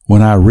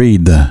when I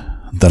read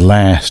the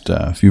last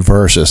few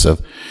verses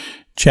of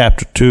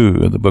chapter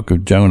 2 of the book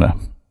of Jonah,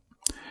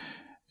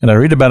 and I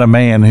read about a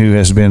man who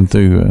has been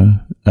through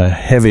a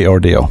heavy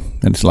ordeal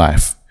in his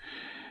life,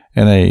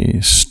 and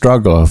a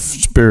struggle of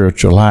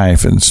spiritual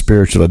life and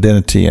spiritual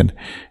identity and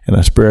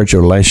a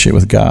spiritual relationship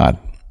with God.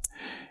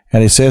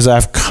 And he says,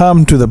 I've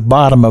come to the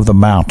bottom of the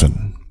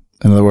mountain.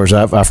 In other words,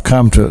 I've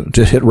come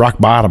to hit rock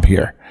bottom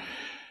here.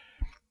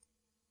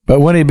 But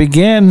when he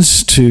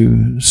begins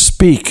to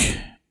speak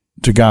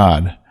to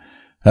God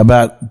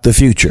about the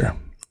future,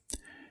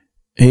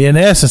 he in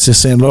essence is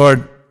saying,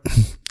 Lord,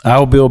 I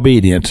will be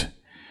obedient,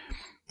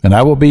 and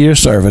I will be your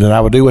servant, and I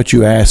will do what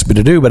you ask me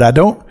to do. But I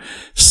don't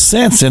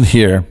sense in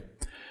here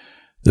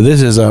that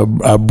this is a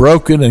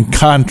broken and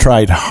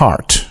contrite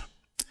heart.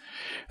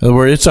 In other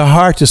words, it's a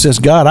heart that says,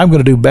 God, I'm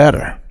going to do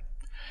better.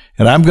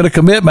 And I'm going to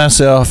commit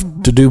myself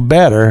to do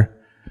better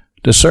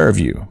to serve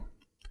you.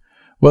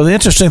 Well, the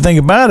interesting thing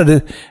about it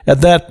is,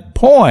 at that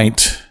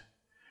point,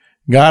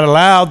 God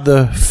allowed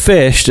the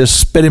fish to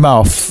spit him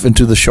off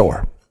into the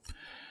shore.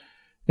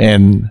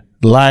 And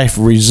life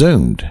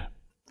resumed.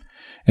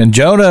 And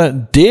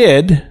Jonah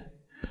did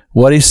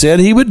what he said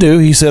he would do.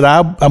 He said,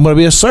 I'm going to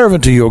be a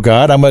servant to you,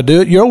 God. I'm going to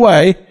do it your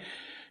way.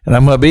 And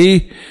I'm going to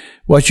be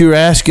what you're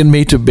asking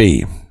me to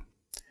be.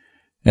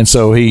 And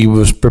so he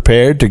was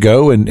prepared to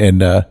go and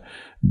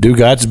do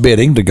God's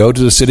bidding, to go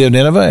to the city of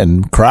Nineveh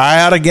and cry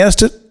out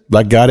against it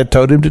like God had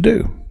told him to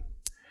do.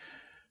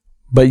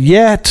 But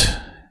yet,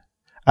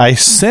 I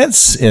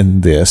sense in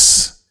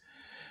this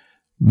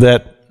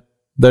that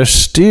there's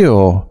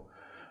still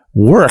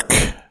work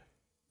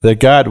that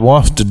God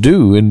wants to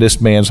do in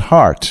this man's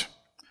heart.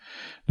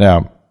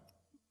 Now,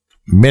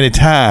 many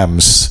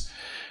times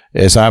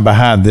as I'm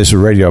behind this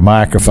radio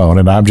microphone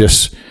and I'm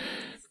just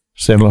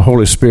saying,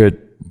 Holy Spirit,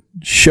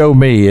 show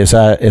me as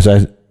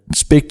I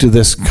speak to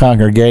this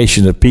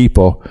congregation of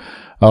people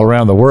all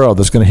around the world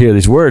that's going to hear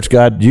these words,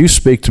 God, you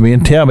speak to me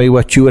and tell me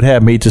what you would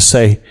have me to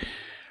say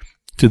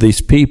to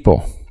these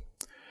people.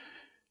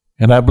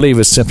 And I believe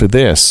it's simply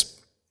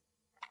this.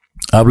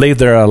 I believe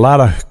there are a lot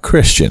of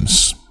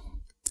Christians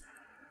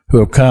who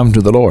have come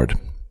to the Lord.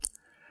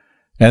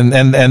 And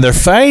they're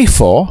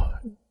faithful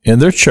in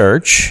their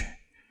church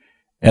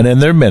and in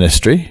their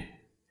ministry.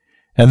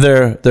 And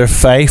they're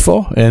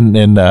faithful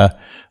in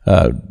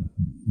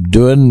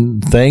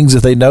doing things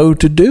that they know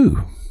to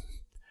do.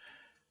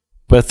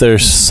 But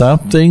there's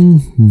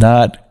something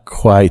not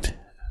quite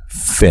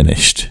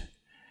finished.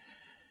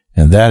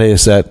 And that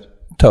is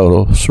that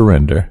total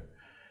surrender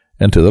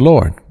unto the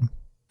Lord.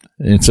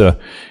 And so,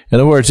 in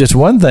other words, it's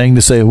one thing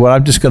to say, well,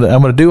 I'm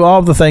going to do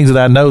all the things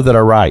that I know that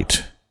are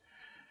right.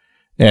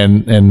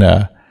 And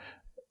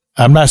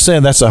I'm not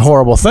saying that's a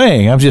horrible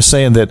thing. I'm just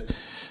saying that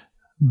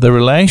the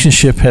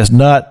relationship has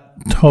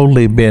not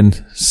totally been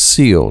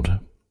sealed.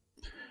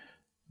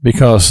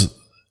 Because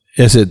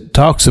as it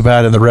talks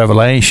about in the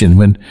Revelation,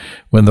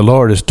 when the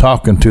Lord is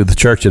talking to the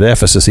church at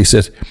Ephesus, he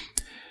says,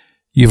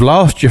 you've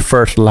lost your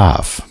first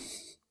love.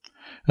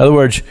 In other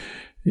words,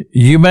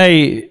 you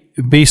may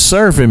be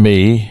serving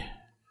me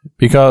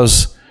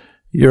because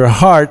your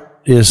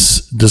heart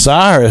is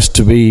desirous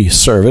to be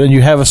servant, and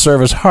you have a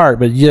servant's heart,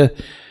 but yet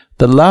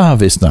the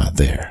love is not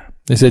there.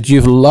 He said,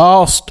 you've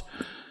lost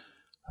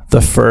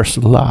the first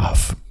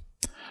love.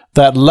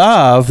 That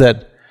love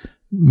that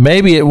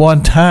maybe at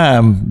one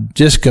time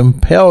just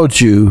compelled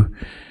you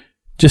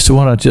just to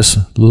want to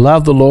just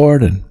love the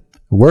Lord and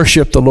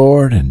worship the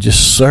Lord and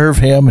just serve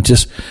him and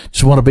just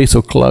want to be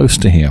so close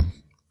to him.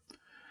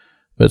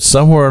 But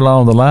somewhere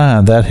along the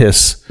line, that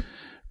has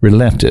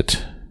relented.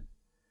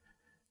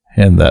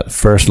 And that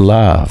first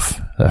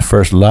love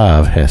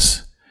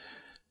has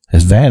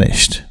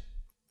vanished.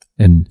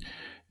 And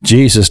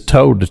Jesus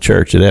told the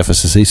church at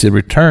Ephesus, he said,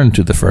 return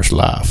to the first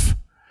love.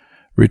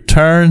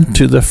 Return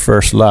to the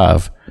first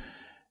love.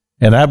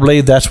 And I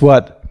believe that's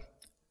what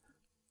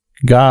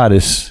God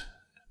is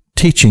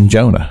teaching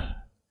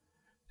Jonah,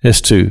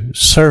 is to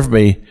serve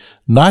me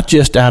not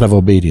just out of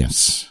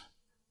obedience,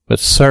 but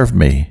serve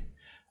me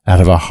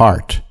out of a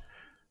heart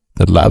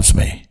that loves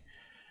me.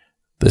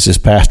 This is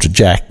Pastor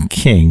Jack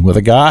King with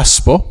the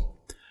gospel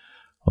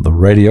on the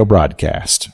radio broadcast.